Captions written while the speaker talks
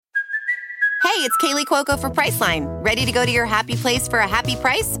Hey, it's Kaylee Cuoco for Priceline. Ready to go to your happy place for a happy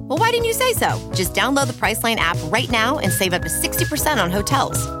price? Well, why didn't you say so? Just download the Priceline app right now and save up to 60% on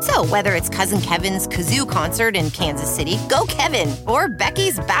hotels. So whether it's Cousin Kevin's Kazoo Concert in Kansas City, go Kevin, or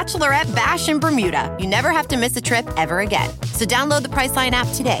Becky's Bachelorette Bash in Bermuda, you never have to miss a trip ever again. So download the Priceline app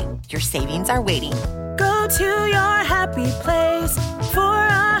today. Your savings are waiting. Go to your happy place for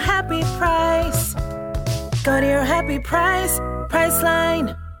a happy price. Go to your happy price,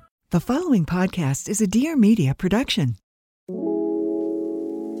 Priceline. The following podcast is a Dear Media production.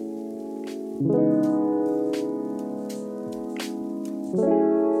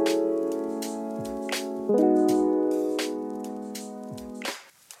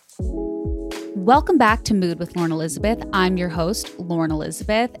 Welcome back to Mood with Lauren Elizabeth. I'm your host, Lauren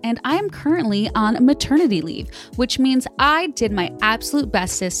Elizabeth, and I am currently on maternity leave, which means I did my absolute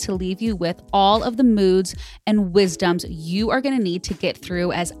bestest to leave you with all of the moods and wisdoms you are going to need to get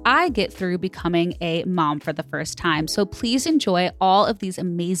through as I get through becoming a mom for the first time. So please enjoy all of these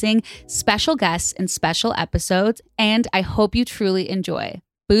amazing special guests and special episodes, and I hope you truly enjoy.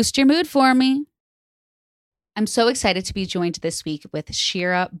 Boost your mood for me. I'm so excited to be joined this week with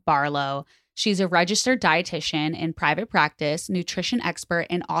Shira Barlow. She's a registered dietitian in private practice, nutrition expert,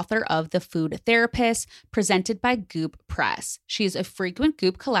 and author of The Food Therapist, presented by Goop Press. She's a frequent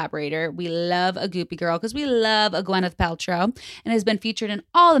Goop collaborator. We love a Goopy girl because we love a Gwyneth Paltrow, and has been featured in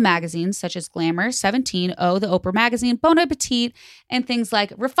all the magazines such as Glamour, 17, O, The Oprah Magazine, Bon Appetit, and things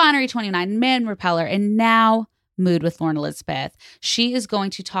like Refinery 29, Man Repeller, and now Mood with Lauren Elizabeth. She is going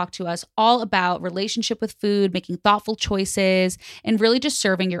to talk to us all about relationship with food, making thoughtful choices, and really just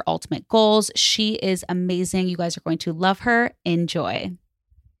serving your ultimate goals. She is amazing. You guys are going to love her. Enjoy.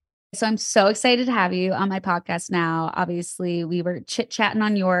 So I'm so excited to have you on my podcast now. Obviously, we were chit-chatting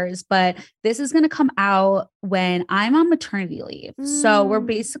on yours, but this is going to come out when I'm on maternity leave. So we're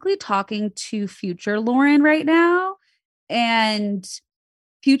basically talking to future Lauren right now. And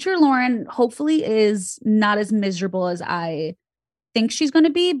future Lauren hopefully is not as miserable as I think she's going to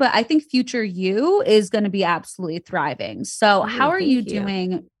be, but I think future you is going to be absolutely thriving. So how are you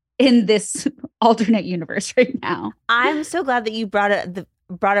doing in this alternate universe right now? I'm so glad that you brought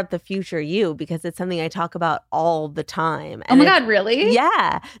up the future you, because it's something I talk about all the time. And oh my God, really?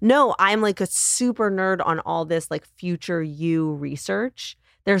 Yeah. No, I'm like a super nerd on all this like future you research.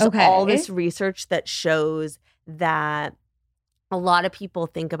 There's all this research that shows that a lot of people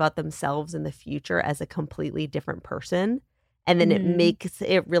think about themselves in the future as a completely different person. And then it makes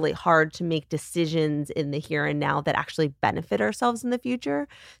it really hard to make decisions in the here and now that actually benefit ourselves in the future.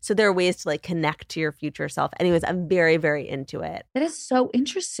 So there are ways to like connect to your future self. Anyways, I'm very, very into it. That is so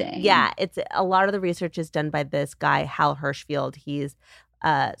interesting. Yeah. It's a lot of the research is done by this guy, Hal Hirschfield. He's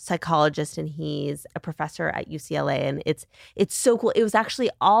a psychologist and he's a professor at UCLA, and it's so cool. It was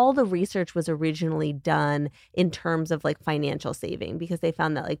actually all the research was originally done in terms of like financial saving, because they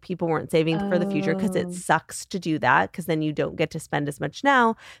found that like people weren't saving for the future, because it sucks to do that because then you don't get to spend as much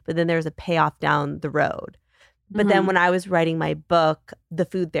now, but then there's a payoff down the road. But then when I was writing my book, The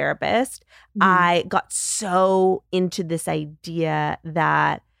Food Therapist, I got so into this idea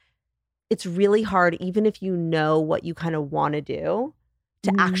that it's really hard, even if you know what you kind of want to do,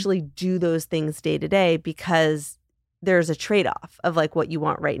 to actually do those things day to day, because there's a trade-off of like what you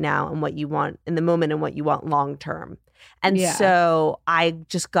want right now and what you want in the moment and what you want long term. And so I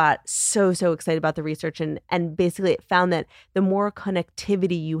just got so excited about the research, and basically it found that the more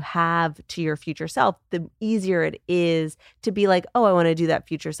connectivity you have to your future self, the easier it is to be like, oh, I want to do that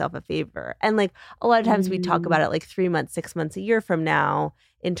future self a favor. And like a lot of times we talk about it like 3 months, 6 months, a year from now,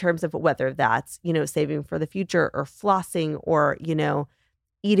 in terms of whether that's, you know, saving for the future or flossing or, you know,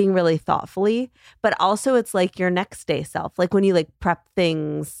 eating really thoughtfully. But also it's like your next day self, like when you like prep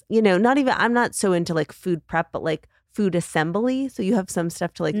things, you know, I'm not so into like food prep, but like food assembly. So you have some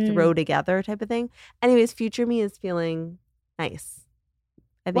stuff to like throw together type of thing. Anyways, future me is feeling nice.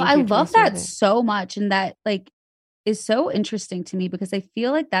 I love that so much. And that like is so interesting to me, because I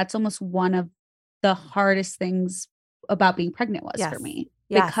feel like that's almost one of the hardest things about being pregnant was for me.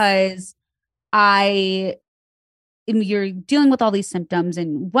 Because you're dealing with all these symptoms,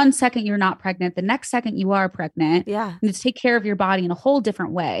 and 1 second you're not pregnant, the next second you are pregnant. Yeah. And to take care of your body in a whole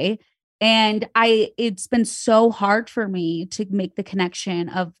different way. And it's been so hard for me to make the connection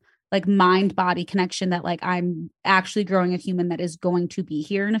of like mind body connection, that like I'm actually growing a human that is going to be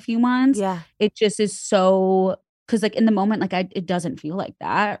here in a few months. Yeah. It just is so, because like in the moment, like it doesn't feel like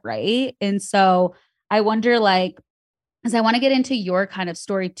that. Right. And so I wonder, like, because I want to get into your kind of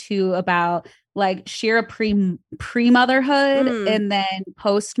story too about like Shira pre-motherhood and then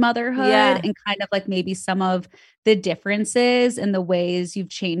post-motherhood and kind of like maybe some of the differences and the ways you've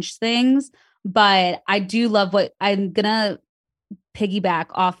changed things. But I do love what I'm going to piggyback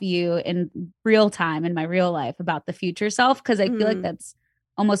off you in real time in my real life about the future self. Cause I feel like that's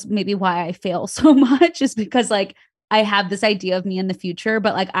almost maybe why I fail so much is because like I have this idea of me in the future,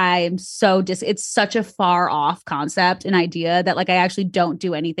 but like I'm so it's such a far off concept and idea that like I actually don't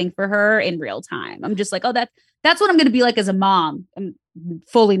do anything for her in real time. I'm just like, oh, that's what I'm going to be like as a mom. I'm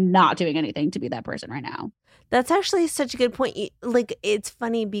fully not doing anything to be that person right now. That's actually such a good point. Like, it's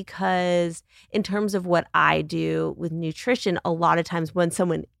funny because in terms of what I do with nutrition, a lot of times when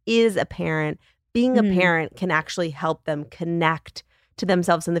someone is a parent, being a parent can actually help them connect to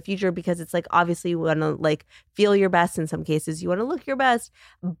themselves in the future, because it's like, obviously you want to like feel your best. In some cases you want to look your best,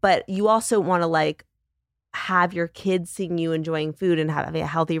 but you also want to like have your kids seeing you enjoying food and having a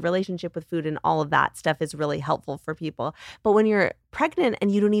healthy relationship with food, and all of that stuff is really helpful for people. But when you're pregnant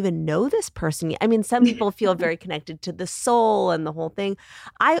and you don't even know this person, I mean, some people feel very connected to the soul and the whole thing.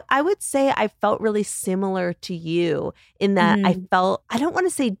 I would say I felt really similar to you in that I felt, I don't want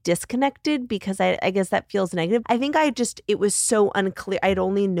to say disconnected because I guess that feels negative. I think it was so unclear. I'd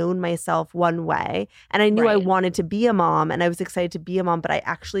only known myself one way, and I knew I wanted to be a mom and I was excited to be a mom, but I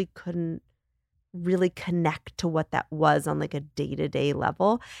actually couldn't really connect to what that was on like a day-to-day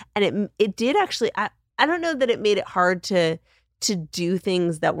level. And it did actually, I don't know that it made it hard to do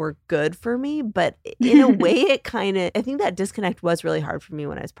things that were good for me, but in a way it kind of, I think that disconnect was really hard for me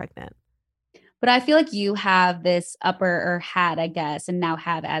when I was pregnant. But I feel like you have this had, I guess, and now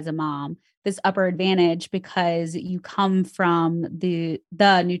have as a mom, this upper advantage because you come from the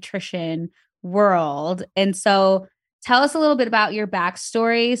nutrition world. And so tell us a little bit about your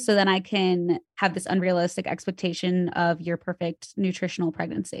backstory so then I can have this unrealistic expectation of your perfect nutritional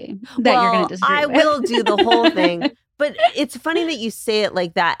pregnancy that you're going to disagree with. I will do the whole thing. But it's funny that you say it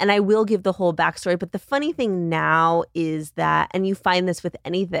like that, and I will give the whole backstory. But the funny thing now is that, and you find this with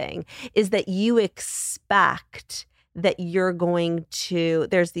anything, is that you expect that you're going to,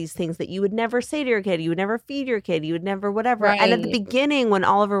 there's these things that you would never say to your kid, you would never feed your kid, you would never whatever. Right. And at the beginning, when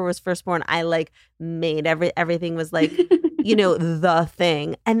Oliver was first born, I like made everything was like, you know, the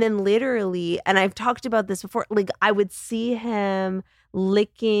thing. And then literally, and I've talked about this before, like I would see him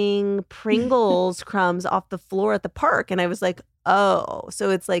licking Pringles crumbs off the floor at the park. And I was like, oh, so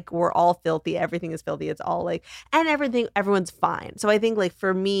it's like we're all filthy. Everything is filthy. It's all like, and everyone's fine. So I think like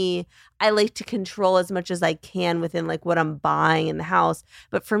for me, I like to control as much as I can within like what I'm buying in the house.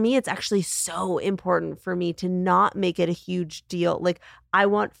 But for me, it's actually so important for me to not make it a huge deal. Like I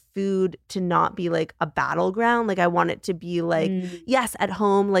want food to not be like a battleground. Like I want it to be like, yes, at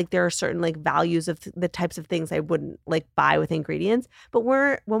home, like there are certain like values of the types of things I wouldn't like buy with ingredients. But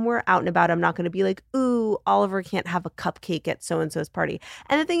when we're out and about, I'm not going to be like, ooh, Oliver can't have a cupcake at so-and-so's party.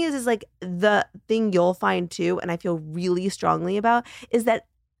 And the thing is like the thing you'll find too, and I feel really strongly about, is that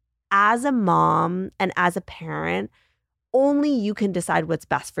as a mom and as a parent, only you can decide what's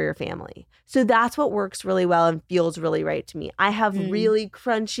best for your family. So that's what works really well and feels really right to me. I have really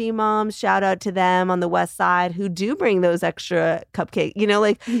crunchy moms, shout out to them on the West Side, who do bring those extra cupcakes, you know,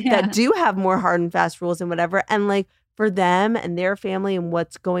 like that do have more hard and fast rules and whatever. And like for them and their family and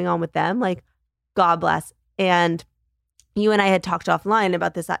what's going on with them, like God bless. And you and I had talked offline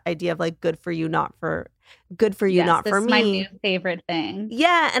about this idea of like good for you, not for not for me. That's my new favorite thing.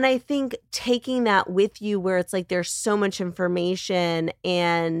 Yeah. And I think taking that with you where it's like there's so much information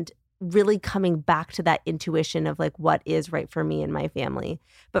and really coming back to that intuition of like what is right for me and my family.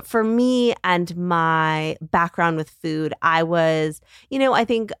 But for me and my background with food, I was, you know, I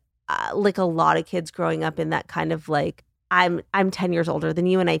think like a lot of kids growing up in that kind of like, I'm 10 years older than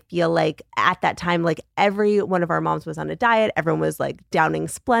you. And I feel like at that time, like every one of our moms was on a diet. Everyone was like downing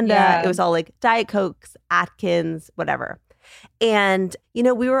Splenda. Yeah. It was all like Diet Cokes, Atkins, whatever. And, you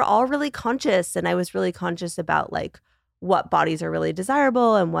know, we were all really conscious. And I was really conscious about like what bodies are really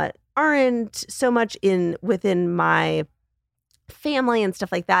desirable and what aren't so much within my family and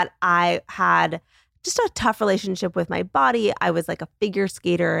stuff like that. I had just a tough relationship with my body. I was like a figure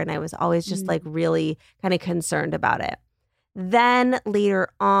skater and I was always just like really kind of concerned about it. Then later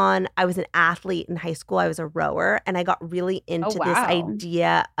on, I was an athlete in high school. I was a rower and I got really into this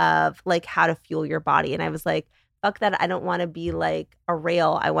idea of like how to fuel your body. And I was like, fuck that. I don't want to be like a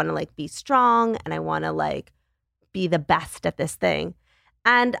rail. I want to like be strong and I want to like be the best at this thing.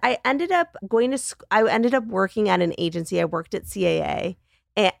 And I ended up working at an agency. I worked at CAA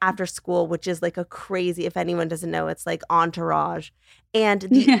after school, which is like a crazy, if anyone doesn't know, it's like Entourage. And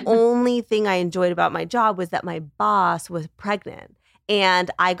the only thing I enjoyed about my job was that my boss was pregnant.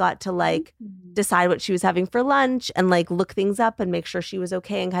 And I got to like decide what she was having for lunch and like look things up and make sure she was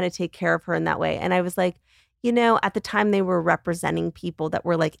okay and kind of take care of her in that way. And I was like, at the time they were representing people that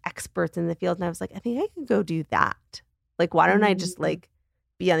were like experts in the field. And I was like, I think I could go do that. Like, why don't I just like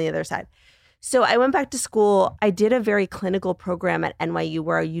be on the other side? So I went back to school. I did a very clinical program at NYU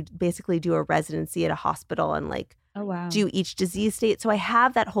where you basically do a residency at a hospital and like do each disease state. So I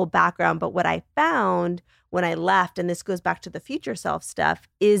have that whole background. But what I found when I left, and this goes back to the future self stuff,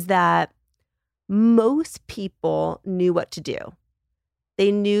 is that most people knew what to do.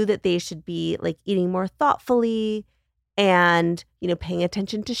 They knew that they should be like eating more thoughtfully and, paying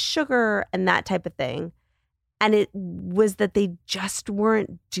attention to sugar and that type of thing. And it was that they just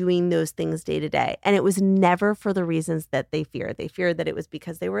weren't doing those things day to day. And it was never for the reasons that they feared. They feared that it was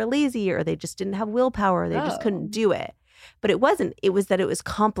because they were lazy or they just didn't have willpower. They just couldn't do it. But it wasn't. It was that it was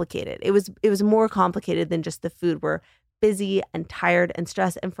complicated. It was more complicated than just the food. We're busy and tired and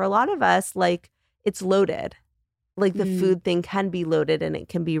stressed. And for a lot of us, like, it's loaded. Like the food thing can be loaded, and it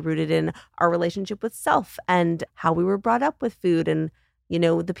can be rooted in our relationship with self and how we were brought up with food and,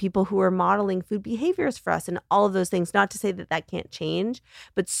 the people who are modeling food behaviors for us and all of those things. Not to say that that can't change,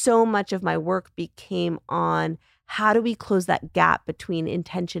 but so much of my work became on how do we close that gap between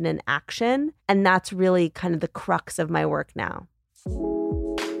intention and action? And that's really kind of the crux of my work now.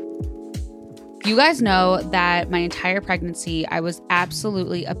 You guys know that my entire pregnancy, I was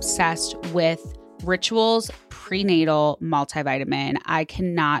absolutely obsessed with Ritual's prenatal multivitamin. I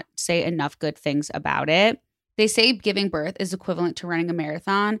cannot say enough good things about it. They say giving birth is equivalent to running a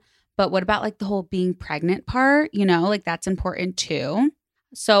marathon, but what about like the whole being pregnant part? Like that's important too.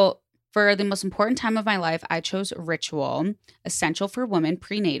 So for the most important time of my life, I chose Ritual, Essential for Women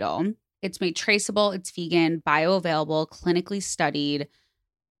Prenatal. It's made traceable, it's vegan, bioavailable, clinically studied,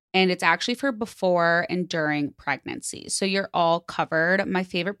 and it's actually for before and during pregnancy. So you're all covered. My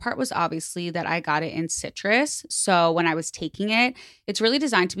favorite part was obviously that I got it in citrus. So when I was taking it, it's really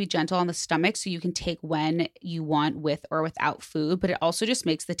designed to be gentle on the stomach so you can take when you want with or without food. But it also just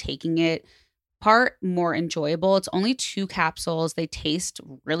makes the taking it part more enjoyable. It's only 2 capsules. They taste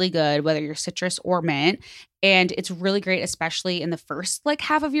really good, whether you're citrus or mint. And it's really great, especially in the first like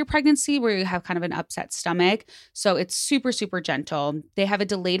half of your pregnancy where you have kind of an upset stomach. So it's super, super gentle. They have a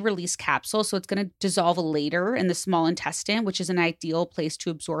delayed release capsule. So it's going to dissolve later in the small intestine, which is an ideal place to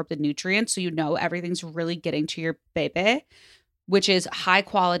absorb the nutrients. So everything's really getting to your baby, which is high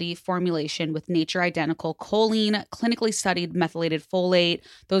quality formulation with nature identical choline, clinically studied methylated folate.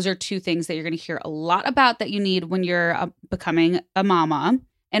 Those are 2 things that you're going to hear a lot about that you need when you're becoming a mama.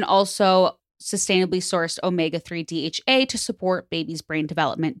 And also sustainably sourced omega-3 DHA to support baby's brain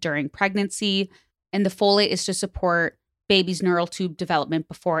development during pregnancy. And the folate is to support baby's neural tube development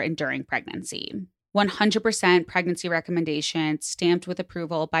before and during pregnancy. 100% pregnancy recommendation, stamped with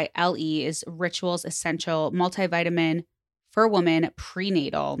approval by LE, is Ritual's Essential Multivitamin for Women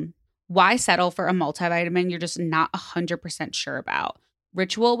Prenatal. Why settle for a multivitamin you're just not 100% sure about?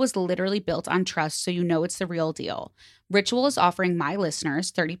 Ritual was literally built on trust, so it's the real deal. Ritual is offering my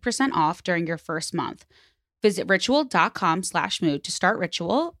listeners 30% off during your first month. Visit ritual.com/mood to start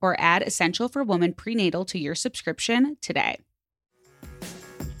Ritual or add Essential for Women Prenatal to your subscription today.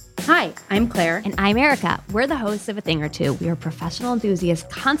 Hi, I'm Claire. And I'm Erica. We're the hosts of A Thing or Two. We are professional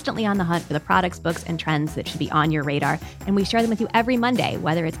enthusiasts constantly on the hunt for the products, books, and trends that should be on your radar. And we share them with you every Monday,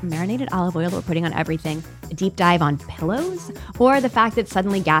 whether it's marinated olive oil we're putting on everything, a deep dive on pillows, or the fact that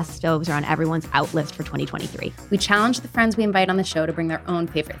suddenly gas stoves are on everyone's out list for 2023. We challenge the friends we invite on the show to bring their own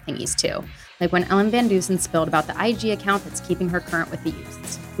favorite thingies too. Like when Ellen Van Dusen spilled about the IG account that's keeping her current with the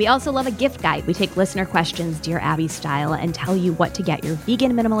youths. We also love a gift guide. We take listener questions, Dear Abby style, and tell you what to get your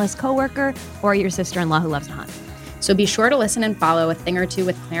vegan minimalist coworker or your sister-in-law who loves to hunt. So be sure to listen and follow A Thing or Two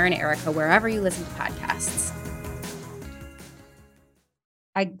with Claire and Erica wherever you listen to podcasts.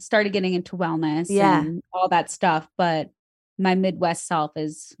 I started getting into wellness and all that stuff, but my Midwest self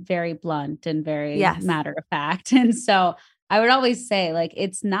is very blunt and very matter of fact. And so I would always say, like,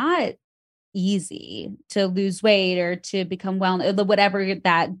 it's not easy to lose weight or to become whatever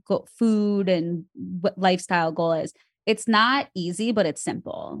that food and lifestyle goal is. It's not easy, but it's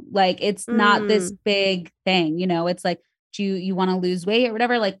simple. Like, it's not this big thing, it's like, do you want to lose weight or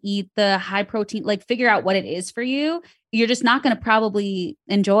whatever? Like, eat the high protein, like figure out what it is for you. You're just not going to probably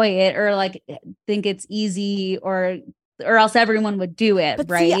enjoy it or like think it's easy or else everyone would do it, but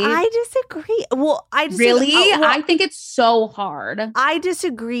right? See, I disagree. Well, I disagree. Really? I think it's so hard. I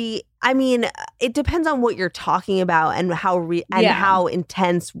disagree. I mean, it depends on what you're talking about and how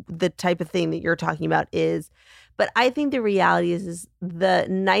intense the type of thing that you're talking about is. But I think the reality is the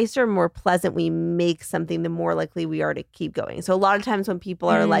nicer, more pleasant we make something, the more likely we are to keep going. So a lot of times when people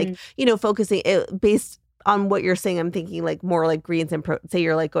are like, focusing based on what you're saying, I'm thinking like more like greens and say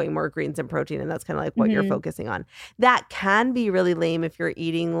you're like going more greens and protein, and that's kind of like what you're focusing on. That can be really lame if you're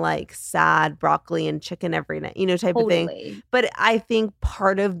eating like sad broccoli and chicken every night, type of thing. But I think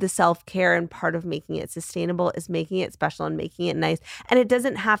part of the self-care and part of making it sustainable is making it special and making it nice. And it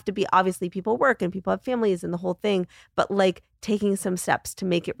doesn't have to be, obviously people work and people have families and the whole thing, but like taking some steps to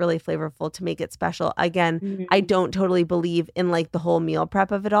make it really flavorful, to make it special. Again, I don't totally believe in like the whole meal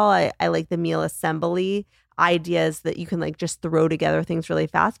prep of it all. I like the meal assembly ideas that you can like just throw together things really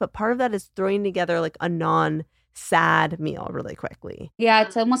fast. But part of that is throwing together like a non-sad meal really quickly. Yeah,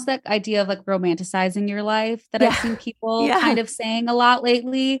 it's almost that idea of like romanticizing your life that I've seen people kind of saying a lot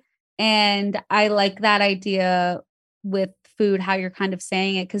lately. And I like that idea with food, how you're kind of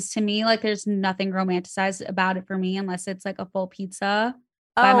saying it. Because to me, like there's nothing romanticized about it for me unless it's like a full pizza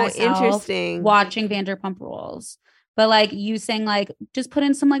by myself, interesting, watching Vanderpump Rules. But like you saying like just put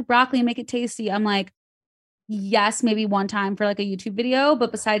in some like broccoli and make it tasty. I'm like, yes, maybe one time for like a YouTube video,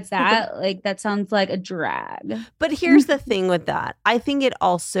 but besides that, like that sounds like a drag. But here's the thing with that. I think it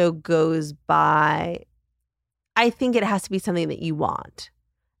also goes by, I think it has to be something that you want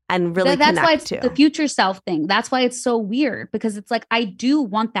and really that's connect why it's to. The future self thing. That's why it's so weird, because it's like I do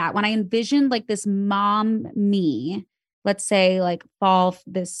want that. When I envisioned like this mom me, let's say like fall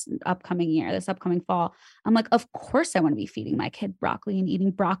this upcoming fall, I'm like, of course I want to be feeding my kid broccoli and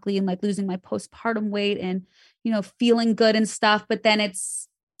eating broccoli and like losing my postpartum weight and, feeling good and stuff. But then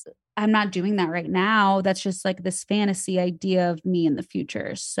I'm not doing that right now. That's just like this fantasy idea of me in the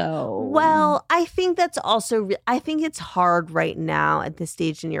future. So, well, I think that's also, I think it's hard right now at this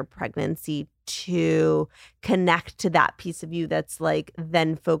stage in your pregnancy to connect to that piece of you that's like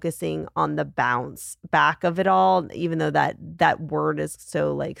then focusing on the bounce back of it all, even though that word is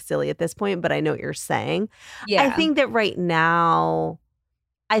so like silly at this point, but I know what you're saying. Yeah. I think that right now,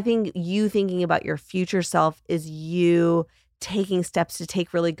 I think you thinking about your future self is you taking steps to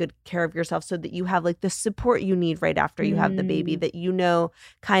take really good care of yourself so that you have like the support you need right after you have the baby, that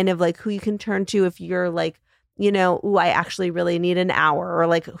kind of like who you can turn to if you're like, ooh, I actually really need an hour, or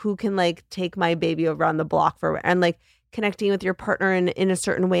like who can like take my baby around the block and like connecting with your partner in a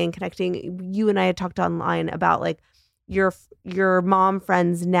certain way, and connecting. You and I had talked online about like your mom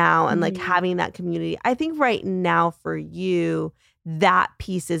friends now and like having that community. I think right now for you, that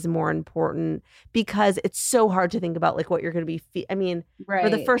piece is more important, because it's so hard to think about like what you're going to be for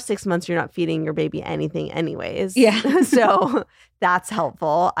the first 6 months you're not feeding your baby anything anyways. Yeah. So that's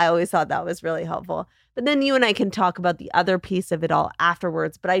helpful. I always thought that was really helpful. But then you and I can talk about the other piece of it all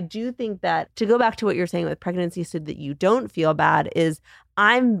afterwards. But I do think that, to go back to what you're saying with pregnancy so that you don't feel bad, is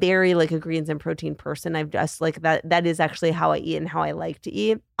I'm very like a greens and protein person. I've just like that is actually how I eat and how I like to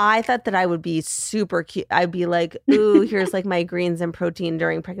eat. I thought that I would be super cute. I'd be like, ooh, here's like my greens and protein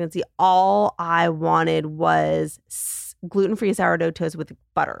during pregnancy. All I wanted was gluten-free sourdough toast with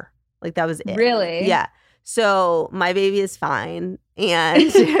butter. Like that was it. Really? Yeah. So my baby is fine,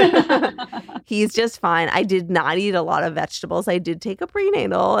 and he's just fine. I did not eat a lot of vegetables. I did take a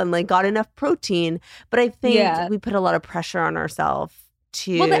prenatal and like got enough protein, but I think we put a lot of pressure on ourselves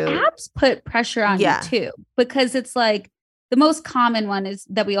to. Well, the apps put pressure on you too, because it's like the most common one is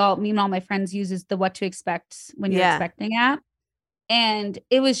that me and all my friends use is the What to Expect When You're Expecting app. And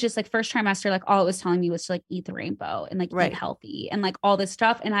it was just like first trimester, like all it was telling me was to like eat the rainbow and like eat healthy and like all this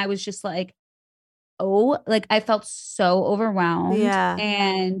stuff. And I was just like, like I felt so overwhelmed. Yeah.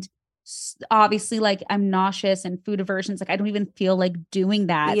 And obviously like I'm nauseous and food aversions. Like I don't even feel like doing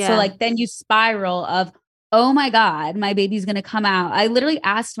that. Yeah. So like then you spiral of, oh my God, my baby's going to come out. I literally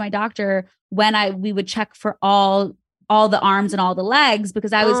asked my doctor when we would check for all the arms and all the legs,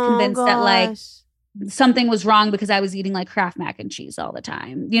 because I was convinced that like something was wrong because I was eating like Kraft mac and cheese all the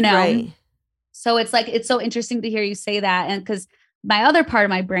time, Right. So it's like, it's so interesting to hear you say that. And because my other part of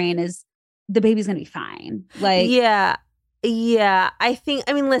my brain is, the baby's going to be fine. Like, yeah.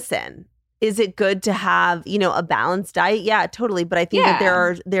 Listen, is it good to have, a balanced diet? Yeah, totally. But I think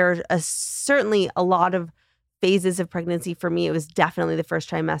that there are certainly a lot of phases of pregnancy. For me, it was definitely the first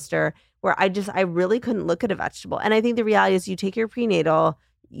trimester where I really couldn't look at a vegetable. And I think the reality is you take your prenatal,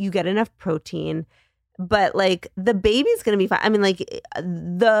 you get enough protein, but like the baby's going to be fine. I mean, like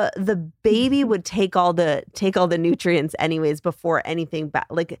the baby would take all the nutrients anyways before anything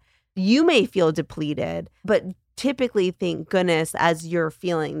like, you may feel depleted, but typically, thank goodness, as you're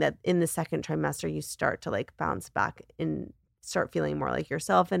feeling that in the second trimester, you start to like bounce back and start feeling more like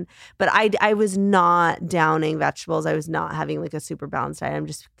yourself. But I was not downing vegetables. I was not having like a super balanced diet. I'm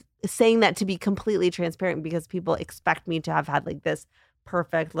just saying that to be completely transparent, because people expect me to have had like this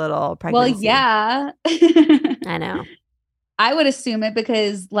perfect little pregnancy. Well, yeah. I know. I would assume it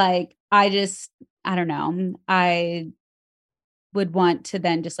because like I don't know, I would want to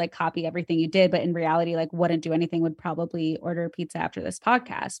then just like copy everything you did, but in reality, like wouldn't do anything, would probably order pizza after this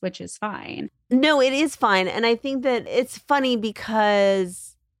podcast, which is fine. No, it is fine. And I think that it's funny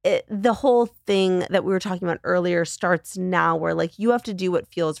because the whole thing that we were talking about earlier starts now where like you have to do what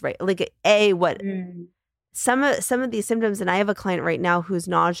feels right. Like some of these symptoms, and I have a client right now whose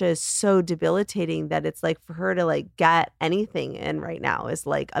nausea is so debilitating that it's like for her to like get anything in right now is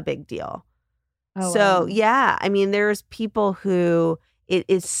like a big deal. Oh, So wow. yeah, I mean, there's people who it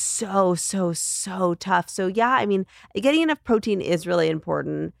is so tough. So yeah, I mean, getting enough protein is really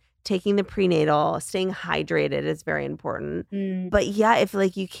important. Taking the prenatal, staying hydrated is very important. But yeah, if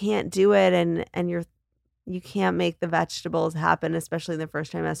like you can't do it and you can't make the vegetables happen, especially in the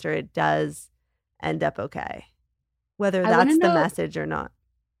first trimester, it does end up okay. Whether I wanna that's the know. message or not.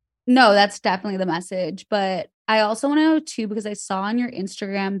 No, that's definitely the message. But I also want to know too, because I saw on your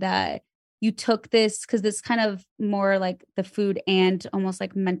Instagram that you took this, because this kind of more like the food and almost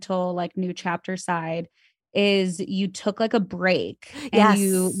like mental, like new chapter side, is you took like a break and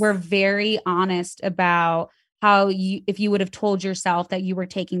you were Yes. very honest about how you, if you would have told yourself that you were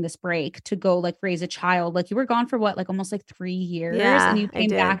taking this break to go like raise a child, like you were gone for what, like almost like 3 years, and Yeah, you I came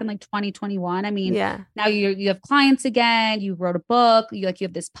back did. in like 2021. I mean, Yeah. now you have clients again, you wrote a book, you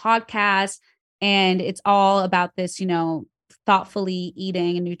have this podcast, and it's all about this, thoughtfully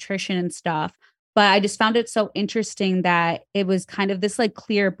eating and nutrition and stuff. But I just found it so interesting that it was kind of this like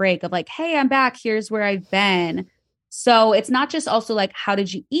clear break of like, hey, I'm back, here's where I've been. So it's not just also like how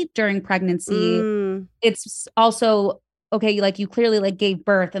did you eat during pregnancy? Mm, It's also okay, like you clearly like gave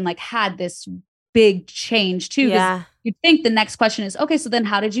birth and like had this big change too, because yeah. you'd think the next question is, okay, so then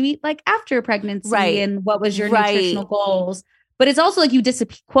how did you eat like after pregnancy Right. and what was your Right. nutritional goals? But it's also like you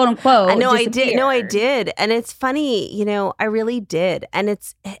quote I unquote know I did. No, I disappeared. did. And it's funny, I really did. And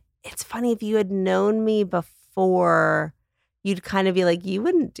it's funny if you had known me before, you'd kind of be like, you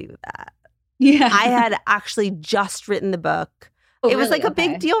wouldn't do that. Yeah. I had actually just written the book. Oh, It was really? like a big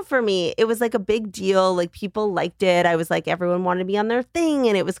Okay. deal for me. It was like a big deal. Like people liked it. I was like, everyone wanted to be on their thing.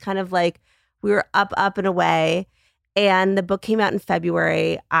 And it was kind of like we were up and away. And the book came out in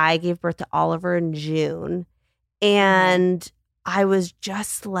February. I gave birth to Oliver in June. And I was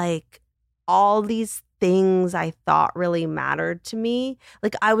just like, all these things I thought really mattered to me.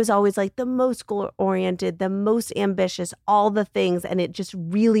 Like I was always like the most goal oriented, the most ambitious, all the things. And it just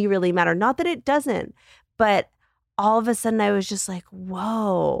really, really mattered. Not that it doesn't, but all of a sudden I was just like,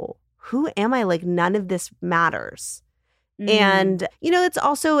 whoa, who am I? Like none of this matters. And, it's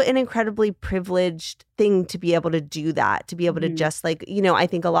also an incredibly privileged thing to be able to do that, to be able to just like, I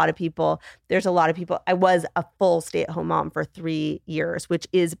think there's a lot of people, I was a full stay-at-home mom for 3 years, which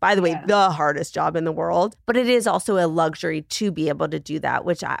is, by the way, Yeah. the hardest job in the world. But it is also a luxury to be able to do that,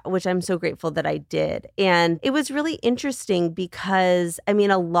 which I'm so grateful that I did. And it was really interesting because, I mean,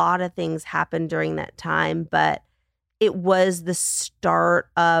 a lot of things happened during that time, but it was the start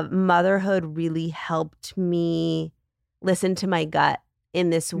of motherhood really helped me listen to my gut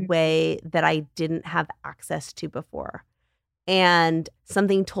in this way that I didn't have access to before. And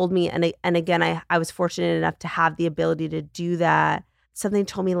something told me, and again, I was fortunate enough to have the ability to do that. Something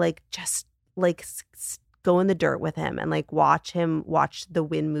told me like, just like go in the dirt with him and like watch the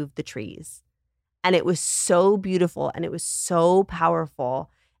wind move the trees. And it was so beautiful and it was so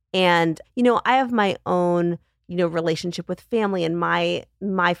powerful. And, I have my own relationship with family and my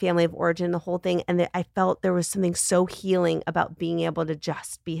family of origin, the whole thing. And I felt there was something so healing about being able to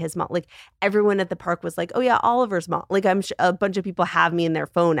just be his mom. Like everyone at the park was like, oh yeah, Oliver's mom. Like a bunch of people have me in their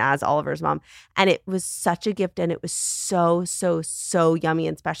phone as Oliver's mom. And it was such a gift. And it was so, so, so yummy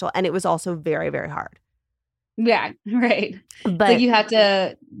and special. And it was also very, very hard. Yeah, right. It's like But you have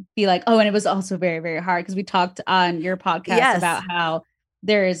to be like, oh, and it was also very, very hard because we talked on your podcast yes, about how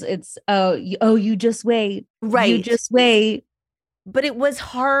you just wait. You right. just wait. But it was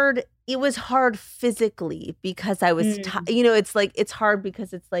hard. It was hard physically because I was, it's like, it's hard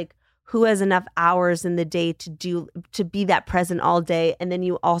because it's like, who has enough hours in the day to be that present all day? And then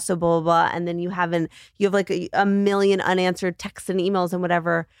you also blah, blah, blah. And then you have like a million unanswered texts and emails and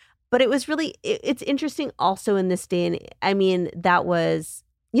whatever. But it was really, it's interesting also in this day. And I mean, that was,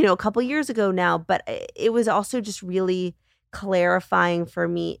 a couple years ago now, but it was also just really clarifying for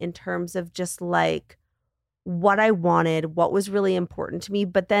me in terms of just like what I wanted, what was really important to me.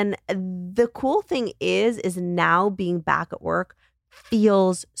 But then the cool thing is now being back at work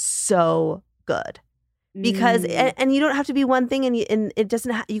feels so good because, and you don't have to be one thing and it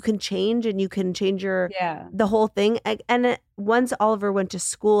doesn't, you can change and you can change the whole thing. And once Oliver went to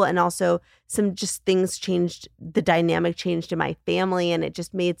school and also some just things changed, the dynamic changed in my family and it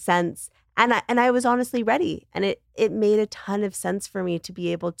just made sense. And I was honestly ready. And it made a ton of sense for me to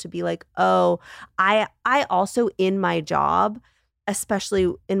be able to be like, oh, I also in my job,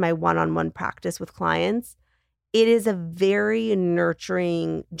 especially in my one-on-one practice with clients, it is a very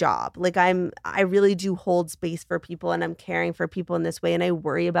nurturing job. Like I really do hold space for people, and I'm caring for people in this way, and I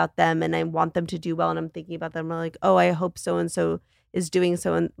worry about them and I want them to do well, and I'm thinking about them. I'm like, oh, I hope so-and-so is doing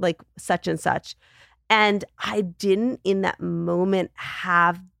so and like such and such. And I didn't in that moment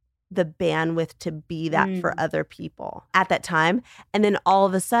have the bandwidth to be that for other people at that time. And then all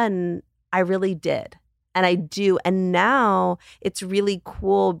of a sudden I really did. And I do. And now it's really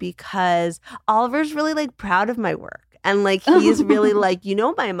cool because Oliver's really like proud of my work. And like, he's really like, you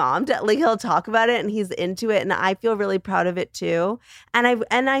know, my mom, like he'll talk about it and he's into it. And I feel really proud of it too. And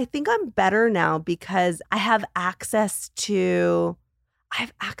I think I'm better now because I have access to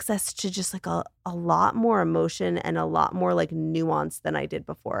just like a lot more emotion and a lot more like nuance than I did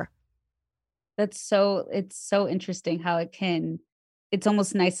before. It's so interesting how it's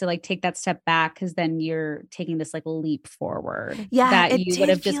almost nice to like take that step back because then you're taking this like leap forward. Yeah. That you would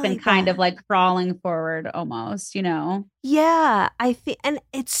have just been like kind of like crawling forward almost, you know? Yeah. I think, and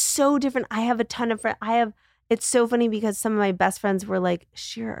it's so different. I have a ton of friends. It's so funny because some of my best friends were like,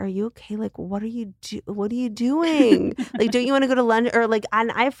 Shira, are you okay? Like, what are you doing? Like, don't you want to go to lunch? Or like,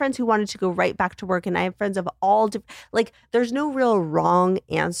 and I have friends who wanted to go right back to work, and I have friends of all different, like, there's no real wrong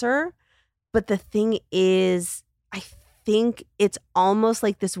answer. But the thing is, I think it's almost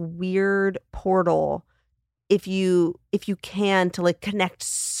like this weird portal if you can to like connect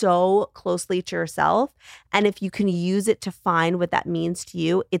so closely to yourself. And if you can use it to find what that means to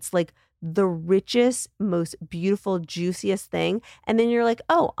you, it's like the richest, most beautiful, juiciest thing. And then you're like,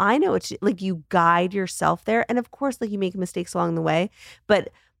 oh, I know it's like you guide yourself there. And of course, like you make mistakes along the way,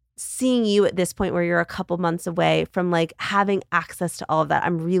 but seeing you at this point where you're a couple months away from like having access to all of that,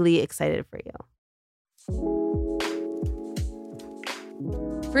 I'm really excited for you.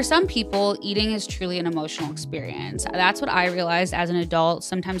 For some people, eating is truly an emotional experience. That's what I realized as an adult.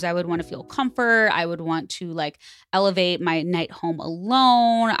 Sometimes I would want to feel comfort. I would want to like elevate my night home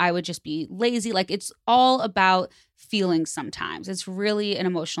alone. I would just be lazy. Like it's all about feelings sometimes. It's really an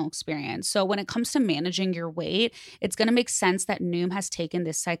emotional experience. So when it comes to managing your weight, it's going to make sense that Noom has taken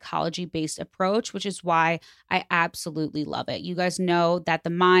this psychology-based approach, which is why I absolutely love it. You guys know that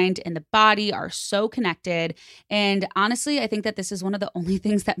the mind and the body are so connected. And honestly, I think that this is one of the only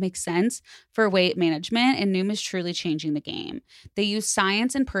things that makes sense for weight management, and Noom is truly changing the game. They use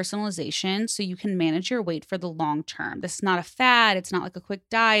science and personalization so you can manage your weight for the long term. This is not a fad. It's not like a quick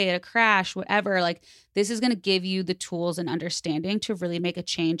diet, a crash, whatever. Like this is going to give you the tools and understanding to really make a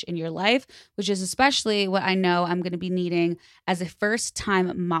change in your life, which is especially what I know I'm going to be needing as a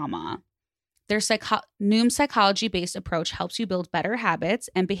first-time mama. Their Noom psychology-based approach helps you build better habits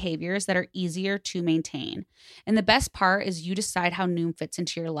and behaviors that are easier to maintain. And the best part is you decide how Noom fits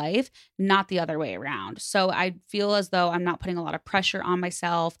into your life, not the other way around. So I feel as though I'm not putting a lot of pressure on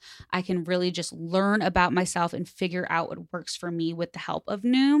myself. I can really just learn about myself and figure out what works for me with the help of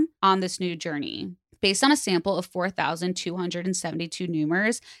Noom on this new journey. Based on a sample of 4,272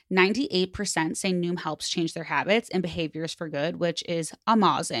 Noomers, 98% say Noom helps change their habits and behaviors for good, which is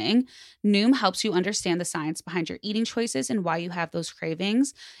amazing. Noom helps you understand the science behind your eating choices and why you have those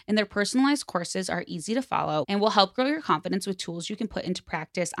cravings. And their personalized courses are easy to follow and will help grow your confidence with tools you can put into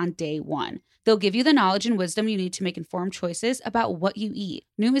practice on day one. They'll give you the knowledge and wisdom you need to make informed choices about what you eat.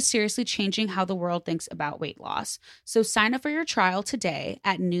 Noom is seriously changing how the world thinks about weight loss. So sign up for your trial today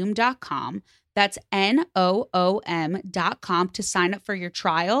at Noom.com. That's Noom.com to sign up for your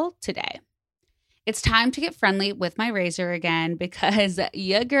trial today. It's time to get friendly with my razor again because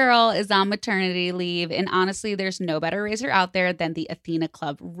your girl is on maternity leave. And honestly, there's no better razor out there than the Athena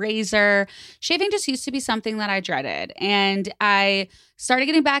Club razor. Shaving just used to be something that I dreaded. And I started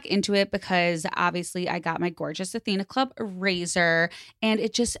getting back into it because obviously I got my gorgeous Athena Club razor. And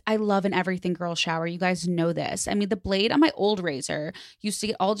I love an everything girl shower. You guys know this. I mean, the blade on my old razor used to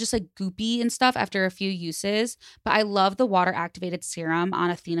get all just like goopy and stuff after a few uses. But I love the water activated serum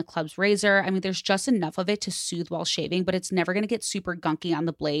on Athena Club's razor. I mean, there's just enough of it to soothe while shaving, but it's never going to get super gunky on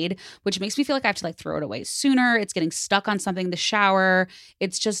the blade, which makes me feel like I have to like throw it away sooner. It's getting stuck on something in the shower.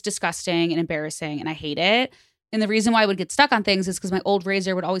 It's just disgusting and embarrassing, and I hate it. And the reason why I would get stuck on things is because my old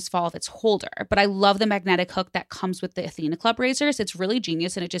razor would always fall off its holder. But I love the magnetic hook that comes with the Athena Club razors. It's really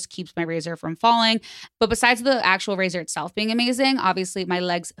genius and it just keeps my razor from falling. But besides the actual razor itself being amazing, obviously my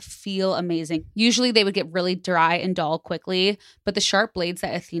legs feel amazing. Usually they would get really dry and dull quickly, but the sharp blades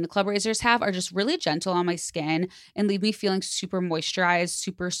that Athena Club razors have are just really gentle on my skin and leave me feeling super moisturized,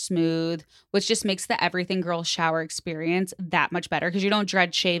 super smooth, which just makes the Everything Girl shower experience that much better because you don't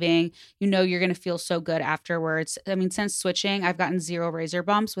dread shaving. You know you're going to feel so good afterwards. I mean, since switching, I've gotten 0 razor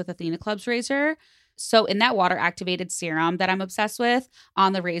bumps with Athena Club's razor. So in that water activated serum that I'm obsessed with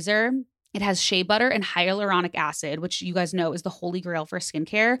on the razor, it has shea butter and hyaluronic acid, which you guys know is the holy grail for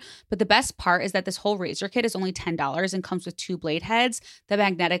skincare. But the best part is that this whole razor kit is only $10 and comes with 2 blade heads, the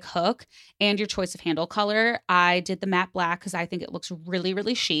magnetic hook, and your choice of handle color. I did the matte black because I think it looks really,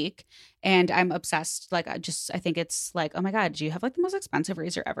 really chic. And I'm obsessed. Like, I think it's like, oh my God, do you have like the most expensive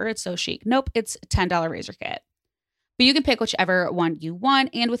razor ever? It's so chic. Nope, it's a $10 razor kit. But you can pick whichever one you want.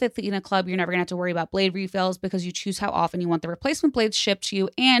 And with Athena Club, you're never going to have to worry about blade refills because you choose how often you want the replacement blades shipped to you.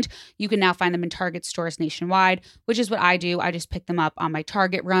 And you can now find them in Target stores nationwide, which is what I do. I just pick them up on my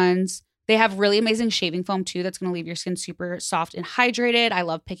Target runs. They have really amazing shaving foam too that's going to leave your skin super soft and hydrated. I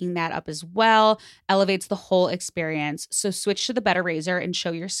love picking that up as well. Elevates the whole experience. So switch to the better razor and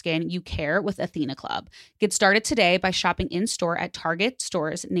show your skin you care with Athena Club. Get started today by shopping in-store at Target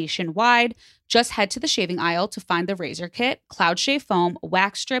stores nationwide. Just head to the shaving aisle to find the razor kit, cloud shave foam,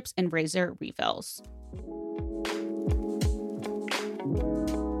 wax strips, and razor refills.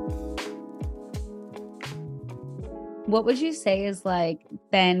 What would you say is like,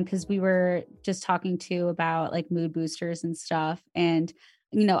 then, because we were just talking too about like mood boosters and stuff. And,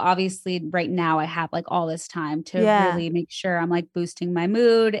 you know, obviously right now I have like all this time to really make sure I'm like boosting my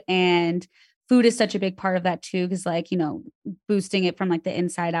mood. And food is such a big part of that too. Cause like, you know, boosting it from like the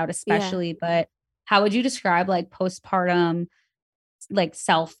inside out, especially. But how would you describe like postpartum, like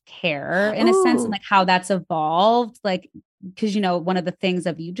self-care in a sense, and like how that's evolved? Like, cause you know, one of the things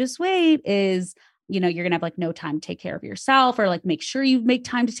of you just wait is, you know, you're going to have like no time to take care of yourself or like make sure you make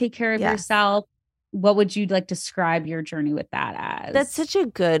time to take care of yourself. What would you like describe your journey with that as? That's such a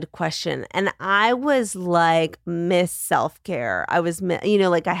good question. And I was like Miss Self-Care. I was, you know,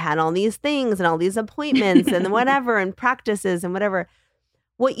 like I had all these things and all these appointments and whatever and practices and whatever.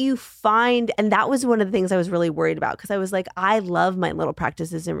 What you find, and that was one of the things I was really worried about because I was like, I love my little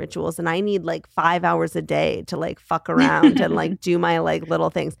practices and rituals and I need like 5 hours a day to like fuck around and like do my like little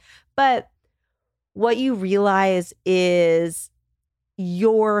things. But what you realize is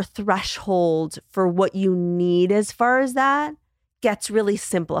your threshold for what you need as far as that gets really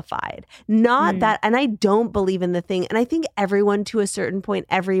simplified. Not that, and I don't believe in the thing, and I think everyone to a certain point,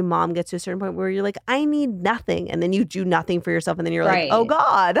 every mom gets to a certain point where you're like, I need nothing, and then you do nothing for yourself, and then you're like, oh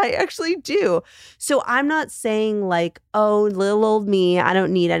God, I actually do. So I'm not saying like, oh, little old me, I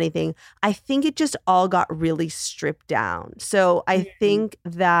don't need anything. I think it just all got really stripped down. So I think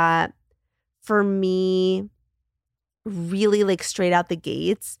that for me, really like straight out the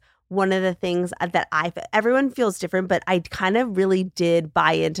gates, one of the things that everyone feels different, but I kind of really did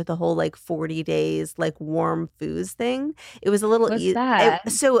buy into the whole like 40 days, like warm foods thing. It was a little What's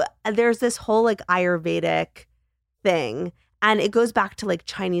that? So there's this whole like Ayurvedic thing, and it goes back to like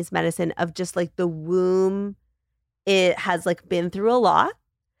Chinese medicine of just like the womb. It has like been through a lot,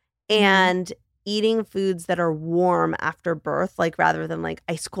 and eating foods that are warm after birth, like rather than like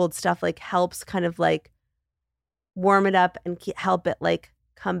ice cold stuff, like helps kind of like warm it up and help it like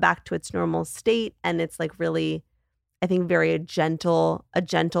come back to its normal state. And it's like really, I think, very a gentle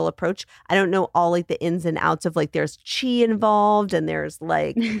approach. I don't know all like the ins and outs of like there's chi involved and there's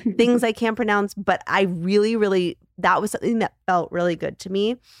like things I can't pronounce, but I really, that was something that felt really good to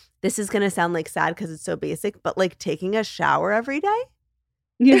me. This is going to sound like sad because it's so basic, but like taking a shower every day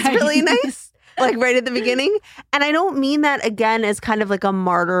is really nice. Like right at the beginning. And I don't mean that again as kind of like a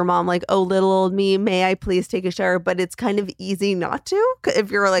martyr mom, like, oh, little old me, may I please take a shower? But it's kind of easy not to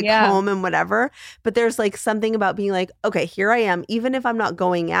if you're like home and whatever. But there's like something about being like, okay, here I am, even if I'm not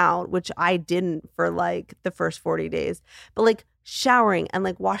going out, which I didn't for like the first 40 days, but like showering and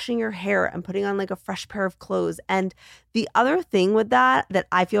like washing your hair and putting on like a fresh pair of clothes. And the other thing with that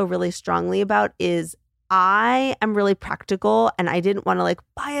I feel really strongly about is I am really practical and I didn't want to like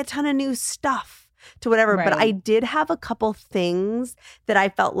buy a ton of new stuff to whatever, but I did have a couple things that I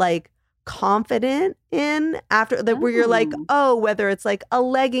felt like confident in after that where you're like, oh, whether it's like a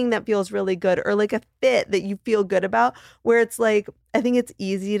legging that feels really good or like a fit that you feel good about, where it's like, I think it's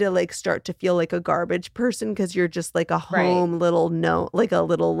easy to like start to feel like a garbage person because you're just like a home little gnome, like a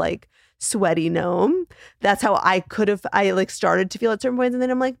little like sweaty gnome. That's how I like started to feel at certain points. And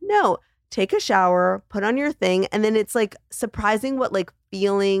then I'm like, no, take a shower, put on your thing, and then it's like surprising what like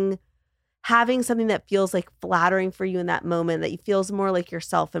having something that feels like flattering for you in that moment, that you feels more like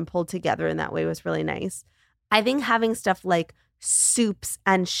yourself and pulled together in that way was really nice. I think having stuff like soups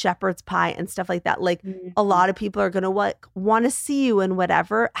and shepherd's pie and stuff like that, like a lot of people are going to want to see you and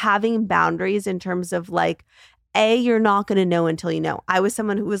whatever. Having boundaries in terms of like, you're not going to know until you know. I was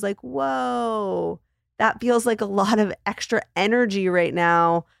someone who was like, whoa, that feels like a lot of extra energy right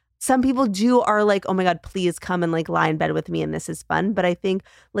now. Some people are like, oh my God, please come and like lie in bed with me and this is fun. But I think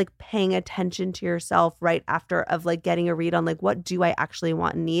like paying attention to yourself right after of like getting a read on like, what do I actually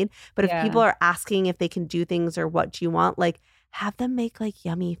want and need? But if people are asking if they can do things or what do you want, like have them make like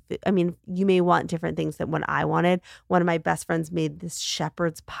yummy food. I mean, you may want different things than what I wanted. One of my best friends made this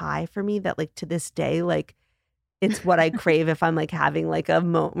shepherd's pie for me that like to this day, like it's what I crave if I'm like having like a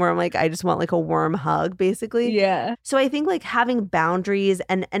moment where I'm like, I just want like a warm hug, basically. Yeah. So I think like having boundaries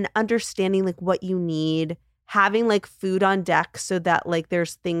and understanding like what you need, having like food on deck so that like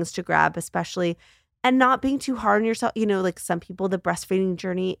there's things to grab, especially, and not being too hard on yourself. You know, like some people, the breastfeeding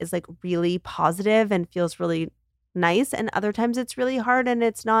journey is like really positive and feels really nice. And other times it's really hard and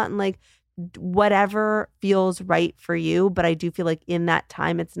it's not, and like whatever feels right for you. But I do feel like in that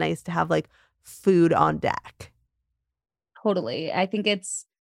time, it's nice to have like food on deck. Totally. I think it's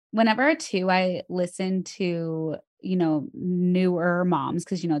whenever too, I listen to, you know, newer moms,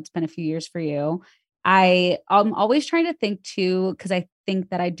 because, you know, it's been a few years for you. I'm always trying to think too, because I think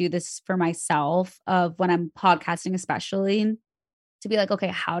that I do this for myself of when I'm podcasting, especially to be like, okay,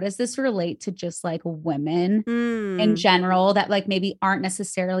 how does this relate to just like women in general that like maybe aren't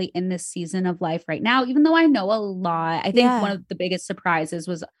necessarily in this season of life right now, even though I know a lot. I think one of the biggest surprises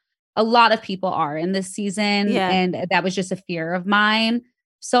was a lot of people are in this season and that was just a fear of mine.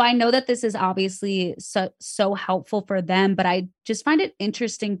 So I know that this is obviously so helpful for them, but I just find it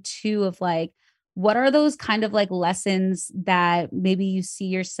interesting too of like, what are those kind of like lessons that maybe you see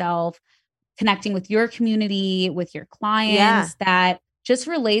yourself connecting with your community, with your clients that just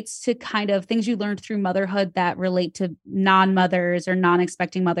relates to kind of things you learned through motherhood that relate to non-mothers or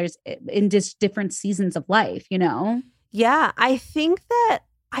non-expecting mothers in just different seasons of life, you know? Yeah, I think that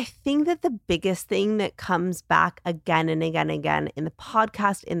the biggest thing that comes back again and again and again in the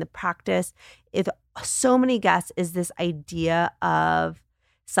podcast, in the practice, with so many guests is this idea of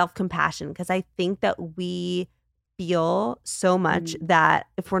self-compassion. Because I think that we feel so much that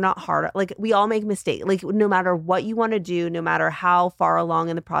if we're not hard, like we all make mistakes, like no matter what you want to do, no matter how far along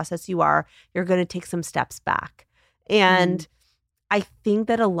in the process you are, you're going to take some steps back. And I think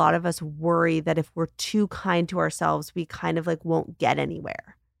that a lot of us worry that if we're too kind to ourselves, we kind of like won't get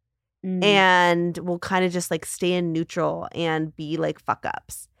anywhere. And we'll kind of just like stay in neutral and be like fuck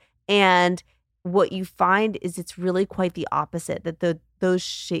ups. And what you find is it's really quite the opposite, that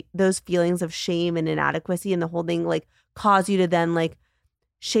those feelings of shame and inadequacy and the whole thing like cause you to then like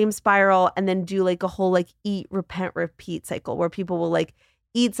shame spiral and then do like a whole like eat, repent, repeat cycle where people will like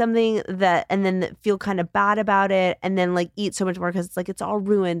eat something that and then feel kind of bad about it and then like eat so much more because it's like it's all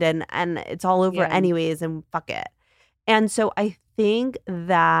ruined and it's all over anyways and fuck it. And so I think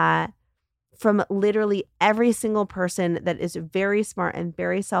that from literally every single person that is very smart and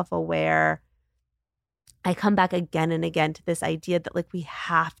very self-aware, I come back again and again to this idea that like we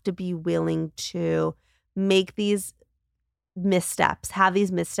have to be willing to make these missteps, have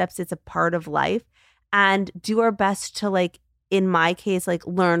these missteps. It's a part of life, and do our best to like, in my case, like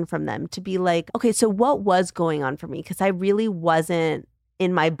learn from them, to be like, okay, so what was going on for me? Because I really wasn't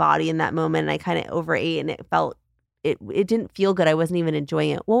in my body in that moment. And I kind of overate and it didn't feel good. I wasn't even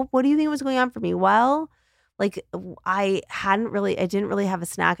enjoying it. Well, what do you think was going on for me? Well, like I didn't really have a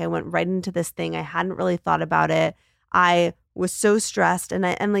snack. I went right into this thing. I hadn't really thought about it. I was so stressed and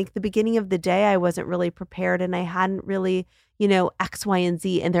like the beginning of the day, I wasn't really prepared and I hadn't really, you know, X, Y, and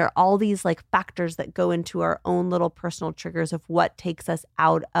Z. And there are all these like factors that go into our own little personal triggers of what takes us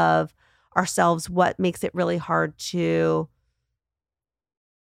out of ourselves, what makes it really hard to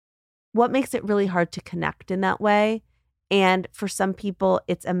connect in that way. And for some people,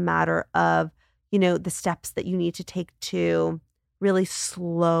 it's a matter of, you know, the steps that you need to take to really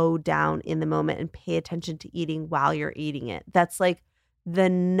slow down in the moment and pay attention to eating while you're eating it. That's like the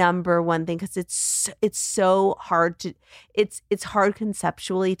number one thing, because it's so hard it's hard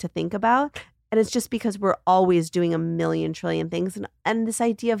conceptually to think about. And it's just because we're always doing a million trillion things. And this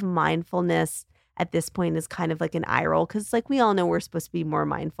idea of mindfulness at this point is kind of like an eye roll, because like we all know we're supposed to be more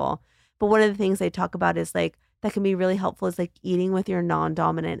mindful. But one of the things I talk about is like that can be really helpful is like eating with your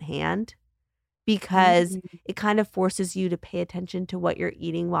non-dominant hand, because it kind of forces you to pay attention to what you're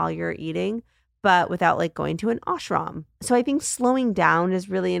eating while you're eating. but without like going to an ashram. So I think slowing down is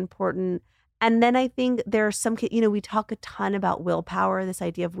really important. And then I think there are some, we talk a ton about willpower, this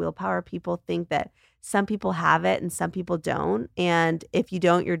idea of willpower. People think that some people have it and some people don't. And if you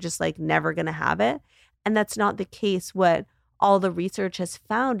don't, you're just like never going to have it. And that's not the case. What all the research has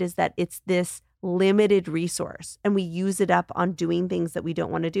found is that it's this limited resource and we use it up on doing things that we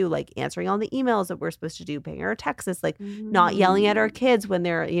don't want to do, like answering all the emails that we're supposed to do, paying our taxes, like not yelling at our kids when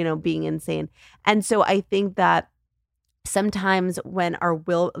they're, being insane. And so I think that sometimes when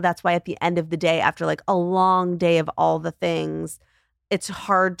that's why at the end of the day, after like a long day of all the things, it's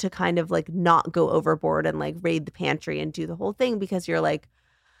hard to kind of like not go overboard and like raid the pantry and do the whole thing because you're like,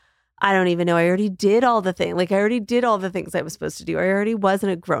 I don't even know. I already did all the things. Like I already did all the things I was supposed to do. I already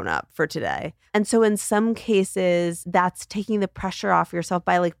wasn't a grown up for today. And so in some cases, that's taking the pressure off yourself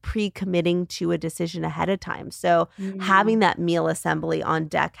by like pre-committing to a decision ahead of time. So having that meal assembly on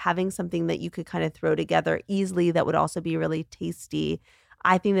deck, having something that you could kind of throw together easily that would also be really tasty.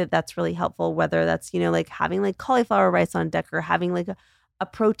 I think that that's really helpful, whether that's, like having like cauliflower rice on deck or having like a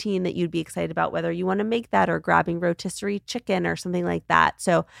protein that you'd be excited about, whether you want to make that or grabbing rotisserie chicken or something like that.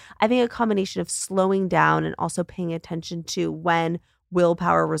 So I think a combination of slowing down and also paying attention to when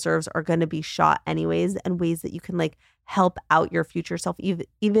willpower reserves are going to be shot anyways and ways that you can like help out your future self,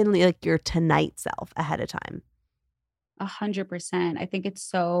 even like your tonight self ahead of time. 100%. I think it's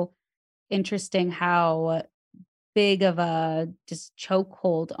so interesting how big of a just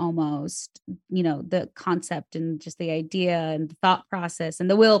chokehold almost, the concept and just the idea and the thought process and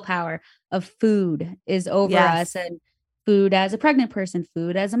the willpower of food is over us, and food as a pregnant person,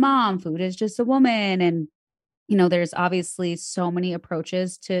 food as a mom, food as just a woman. And, there's obviously so many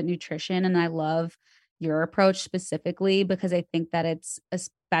approaches to nutrition. And I love your approach specifically because I think that it's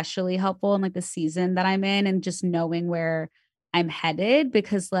especially helpful in like the season that I'm in and just knowing where I'm headed,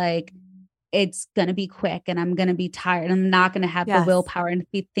 because like, it's going to be quick and I'm going to be tired. I'm not going to have the willpower and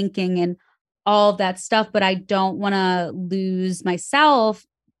be thinking and all of that stuff, but I don't want to lose myself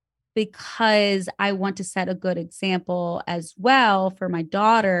because I want to set a good example as well for my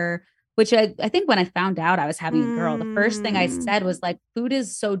daughter, which I think when I found out I was having a girl, the first thing I said was like, food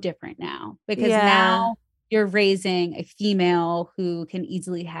is so different now because now you're raising a female who can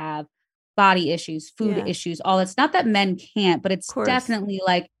easily have body issues, food issues, all that's not that men can't, but it's definitely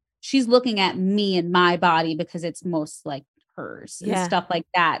like, she's looking at me and my body because it's most like hers and stuff like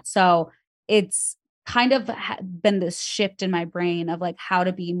that. So it's kind of been this shift in my brain of like how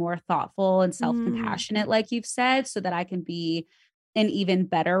to be more thoughtful and self-compassionate, like you've said, so that I can be an even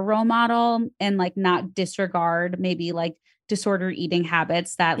better role model and like not disregard maybe like disordered eating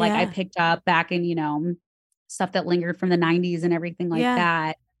habits that like I picked up back in, stuff that lingered from the 90s and everything like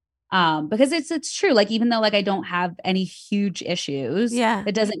that. Because it's true. Like, even though like I don't have any huge issues,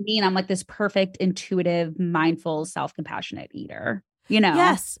 it doesn't mean I'm like this perfect, intuitive, mindful, self-compassionate eater,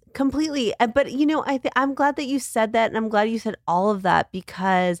 Yes, completely. But, I'm glad that you said that. And I'm glad you said all of that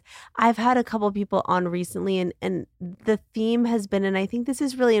because I've had a couple of people on recently and the theme has been, and I think this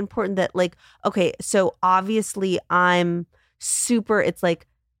is really important that like, okay, so obviously it's like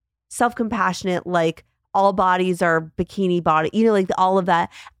self-compassionate, like, all bodies are bikini body, like all of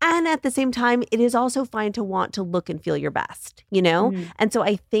that. And at the same time, it is also fine to want to look and feel your best, And so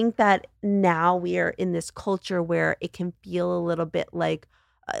I think that now we are in this culture where it can feel a little bit like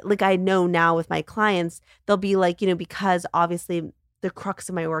I know now with my clients, they'll be like, because obviously the crux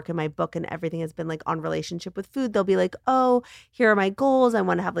of my work and my book and everything has been like on relationship with food. They'll be like, oh, here are my goals. I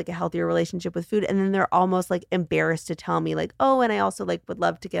want to have like a healthier relationship with food. And then they're almost like embarrassed to tell me like, oh, and I also like would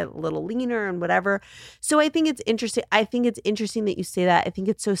love to get a little leaner and whatever. So I think it's interesting. I think it's interesting that you say that. I think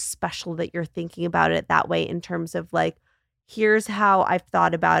it's so special that you're thinking about it that way in terms of like, here's how I've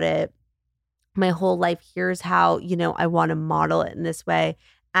thought about it my whole life. Here's how, I want to model it in this way.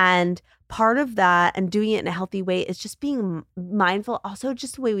 And part of that and doing it in a healthy way is just being mindful. Also,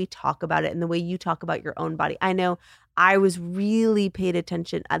 just the way we talk about it and the way you talk about your own body. I know I was really paid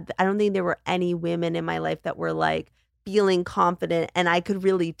attention. I don't think there were any women in my life that were like feeling confident and I could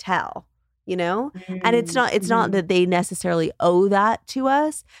really tell, and it's not that they necessarily owe that to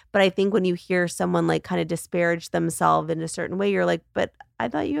us. But I think when you hear someone like kind of disparage themselves in a certain way, you're like, but I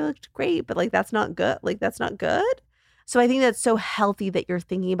thought you looked great, but like, that's not good. Like, that's not good. So I think that's so healthy that you're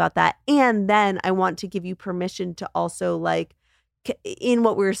thinking about that. And then I want to give you permission to also like in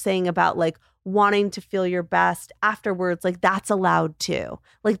what we were saying about like wanting to feel your best afterwards, like that's allowed too.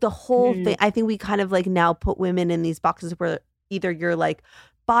 Like the whole thing, I think we kind of like now put women in these boxes where either you're like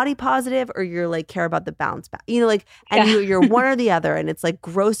body positive or you're like care about the bounce back, you know, like, and you're one or the other. And it's like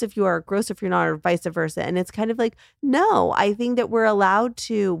gross if you are, gross if you're not, or vice versa. And it's kind of like, no, I think that we're allowed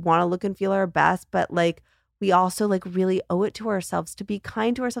to want to look and feel our best, but like we also like really owe it to ourselves to be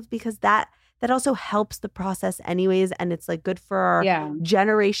kind to ourselves, because that also helps the process anyways. And it's like good for our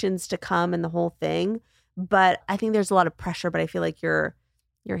generations to come and the whole thing. But I think there's a lot of pressure, but I feel like you're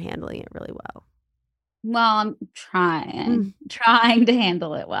handling it really well. Well, I'm trying to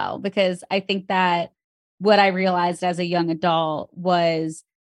handle it well, because I think that what I realized as a young adult was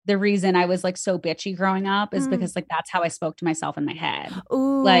the reason I was like so bitchy growing up is because like that's how I spoke to myself in my head.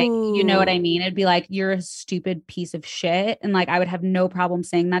 Ooh. Like, you know what I mean? It'd be like, you're a stupid piece of shit. And like I would have no problem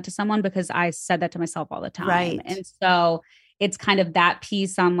saying that to someone because I said that to myself all the time. Right. And so it's kind of that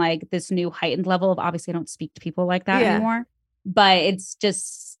piece on like this new heightened level of, obviously I don't speak to people like that anymore, but it's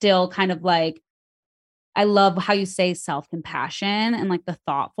just still kind of like, I love how you say self-compassion and like the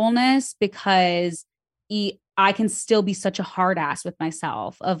thoughtfulness, because I can still be such a hard ass with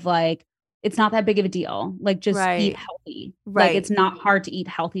myself of like, it's not that big of a deal. Like just eat healthy. Like it's not hard to eat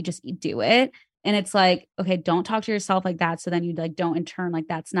healthy. Just do it. And it's like, okay, don't talk to yourself like that. So then you like don't in turn, like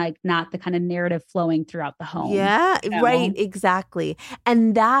that's not the kind of narrative flowing throughout the home. Yeah, you know? right. Exactly.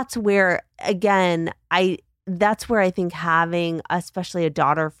 And that's where, again, that's where I think having especially a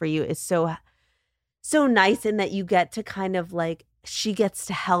daughter for you is so nice, in that you get to kind of like, she gets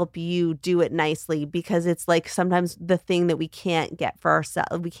to help you do it nicely, because it's like sometimes the thing that we can't get for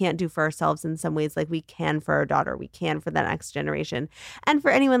ourselves, we can't do for ourselves in some ways, like we can for our daughter, we can for the next generation. And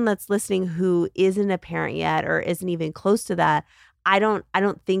for anyone that's listening who isn't a parent yet or isn't even close to that, I don't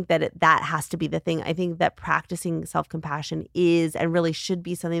think that that has to be the thing. I think that practicing self-compassion is and really should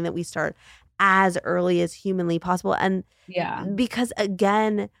be something that we start as early as humanly possible. And because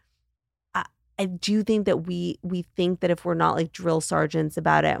again, I do think that we think that if we're not like drill sergeants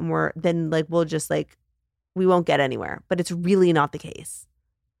about it, and we'll just like, we won't get anywhere, but it's really not the case.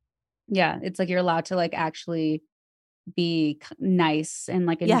 Yeah. It's like, you're allowed to like actually be nice and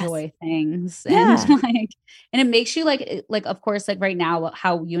like enjoy things and like, and it makes you like, of course, like right now,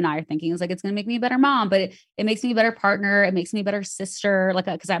 how you and I are thinking is like, it's going to make me a better mom, but it makes me a better partner. It makes me a better sister. Like,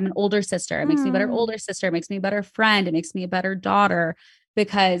 cause I'm an older sister. It makes me a better older sister. It makes me a better friend. It makes me a better daughter,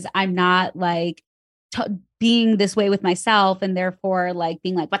 because I'm not like being this way with myself, and therefore like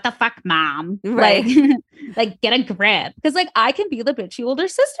being like, what the fuck, mom? Right. Like get a grip. Because like I can be the bitchy older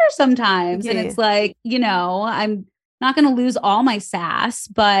sister sometimes. And it's like, you know, I'm not going to lose all my sass,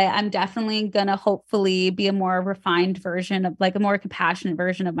 but I'm definitely going to hopefully be a more refined version of like a more compassionate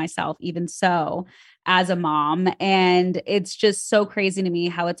version of myself, even so, as a mom. And it's just so crazy to me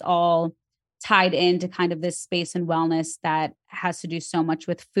how it's all tied into kind of this space and wellness that has to do so much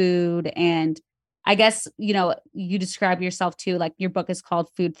with food. And I guess, you know, you describe yourself too, like your book is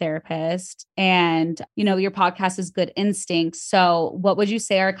called Food Therapist, and, you know, your podcast is Good Instincts. So what would you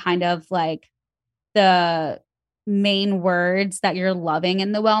say are kind of like the main words that you're loving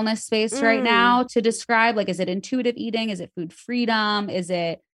in the wellness space right now to describe? Like, is it intuitive eating? Is it food freedom? Is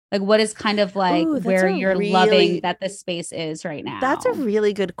it like, what is kind of like where you're loving that this space is right now? That's a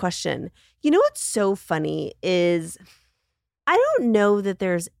really good question. You know, what's so funny is I don't know that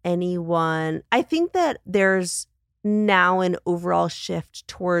there's anyone, I think that there's now an overall shift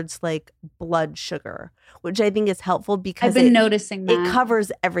towards like blood sugar, which I think is helpful because I've been noticing that it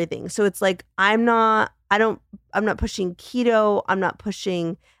covers everything. So it's like, I'm not pushing keto. I'm not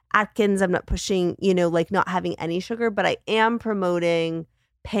pushing Atkins. I'm not pushing, you know, like not having any sugar, but I am promoting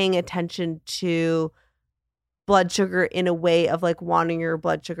paying attention to blood sugar in a way of like wanting your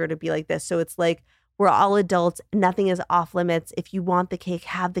blood sugar to be like this. So it's like, we're all adults. Nothing is off limits. If you want the cake,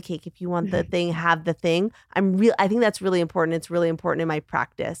 have the cake. If you want the thing, have the thing. I think that's really important. It's really important in my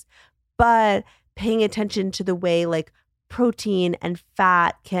practice. But paying attention to the way like protein and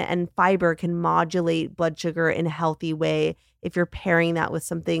fat and fiber can modulate blood sugar in a healthy way if you're pairing that with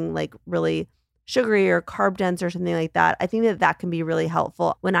something like really sugary or carb dense or something like that. I think that can be really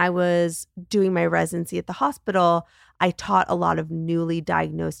helpful. When I was doing my residency at the hospital, I taught a lot of newly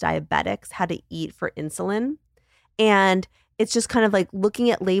diagnosed diabetics how to eat for insulin. And it's just kind of like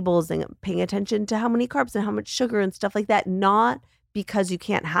looking at labels and paying attention to how many carbs and how much sugar and stuff like that, not because you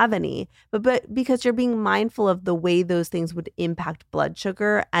can't have any, but because you're being mindful of the way those things would impact blood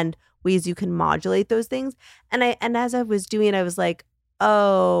sugar and ways you can modulate those things. And as I was doing it, I was like,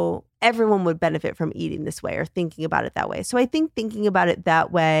 oh, everyone would benefit from eating this way or thinking about it that way. So I think thinking about it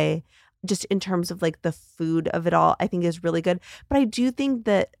that way, just in terms of like the food of it all, I think is really good. But I do think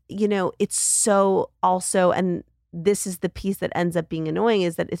that, you know, it's so also, and this is the piece that ends up being annoying,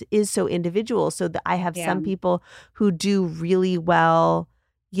 is that it is so individual. So that I have some people who do really well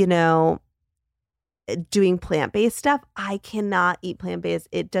doing plant-based stuff. I cannot eat plant-based.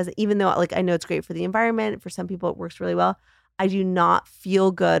 It doesn't, even though like I know it's great for the environment, for some people it works really well. I do not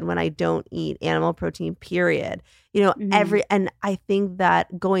feel good when I don't eat animal protein, period. And I think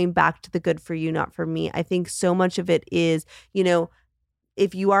that going back to the good for you, not for me, I think so much of it is,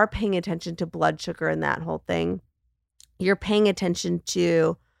 if you are paying attention to blood sugar and that whole thing, you're paying attention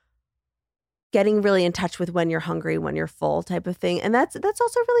to getting really in touch with when you're hungry, when you're full type of thing. And that's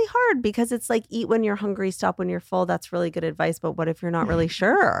also really hard because it's like eat when you're hungry, stop when you're full. That's really good advice. But what if you're not really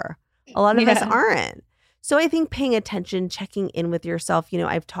sure? A lot of us aren't. So I think paying attention, checking in with yourself,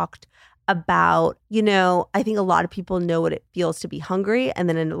 I've talked about, I think a lot of people know what it feels to be hungry. And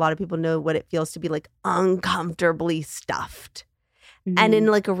then a lot of people know what it feels to be like uncomfortably stuffed. And in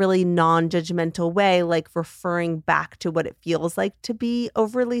like a really non-judgmental way, like referring back to what it feels like to be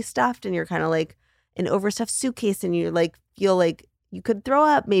overly stuffed, and you're kind of like an overstuffed suitcase and you like feel like you could throw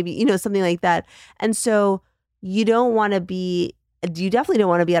up maybe, something like that. And so you definitely don't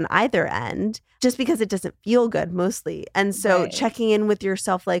want to be on either end just because it doesn't feel good mostly. And so checking in with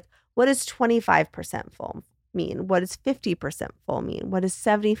yourself, like, what does 25% full mean? What does 50% full mean? What does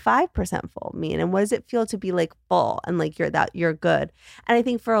 75% full mean? And what does it feel to be like full and like you're good? And I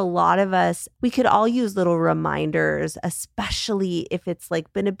think for a lot of us, we could all use little reminders, especially if it's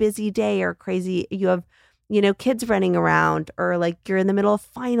like been a busy day or crazy. You have, kids running around, or like you're in the middle of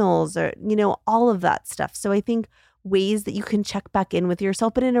finals, or, all of that stuff. So I think ways that you can check back in with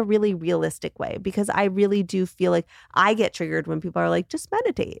yourself, but in a really realistic way, because I really do feel like I get triggered when people are like, just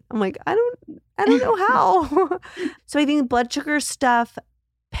meditate. I'm like, I don't know how. So I think blood sugar stuff,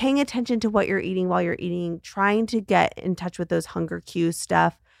 paying attention to what you're eating while you're eating, trying to get in touch with those hunger cues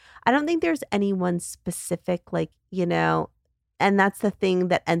stuff. I don't think there's any one specific, like, and that's the thing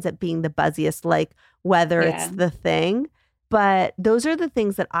that ends up being the buzziest, like whether it's the thing. But those are the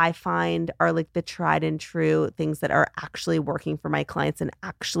things that I find are like the tried and true things that are actually working for my clients and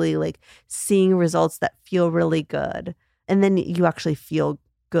actually like seeing results that feel really good. And then you actually feel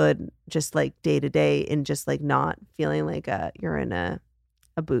good just like day to day, and just like not feeling like you're in a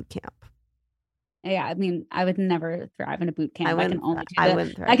boot camp. Yeah, I mean, I would never thrive in a boot camp. I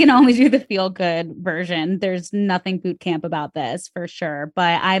I can only do the feel good version. There's nothing boot camp about this for sure.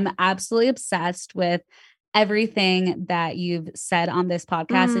 But I'm absolutely obsessed with everything that you've said on this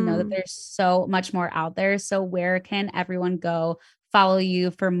podcast and know that there's so much more out there. So where can everyone go follow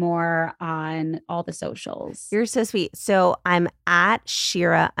you for more on all the socials? You're so sweet. So I'm at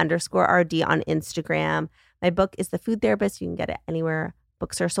Shira_RD on Instagram. My book is The Food Therapist. You can get it anywhere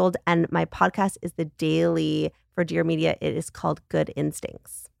books are sold. And my podcast is The Daily for Dear Media. It is called Good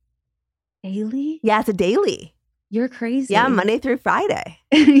Instincts. Daily? Yeah, it's a daily. You're crazy. Yeah, Monday through Friday.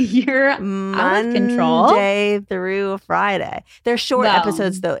 You're out of control. Monday through Friday. They're short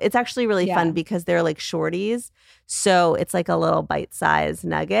episodes, though. It's actually really fun because they're like shorties. So it's like a little bite-sized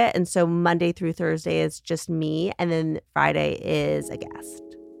nugget. And so Monday through Thursday is just me. And then Friday is a guest.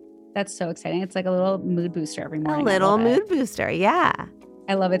 That's so exciting. It's like a little mood booster every morning. A little mood booster. Yeah.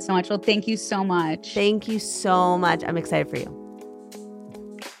 I love it so much. Well, thank you so much. Thank you so much. I'm excited for you.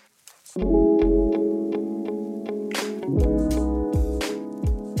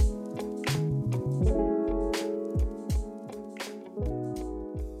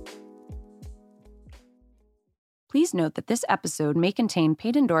 Please note that this episode may contain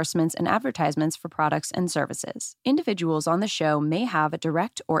paid endorsements and advertisements for products and services. Individuals on the show may have a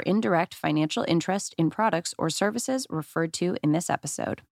direct or indirect financial interest in products or services referred to in this episode.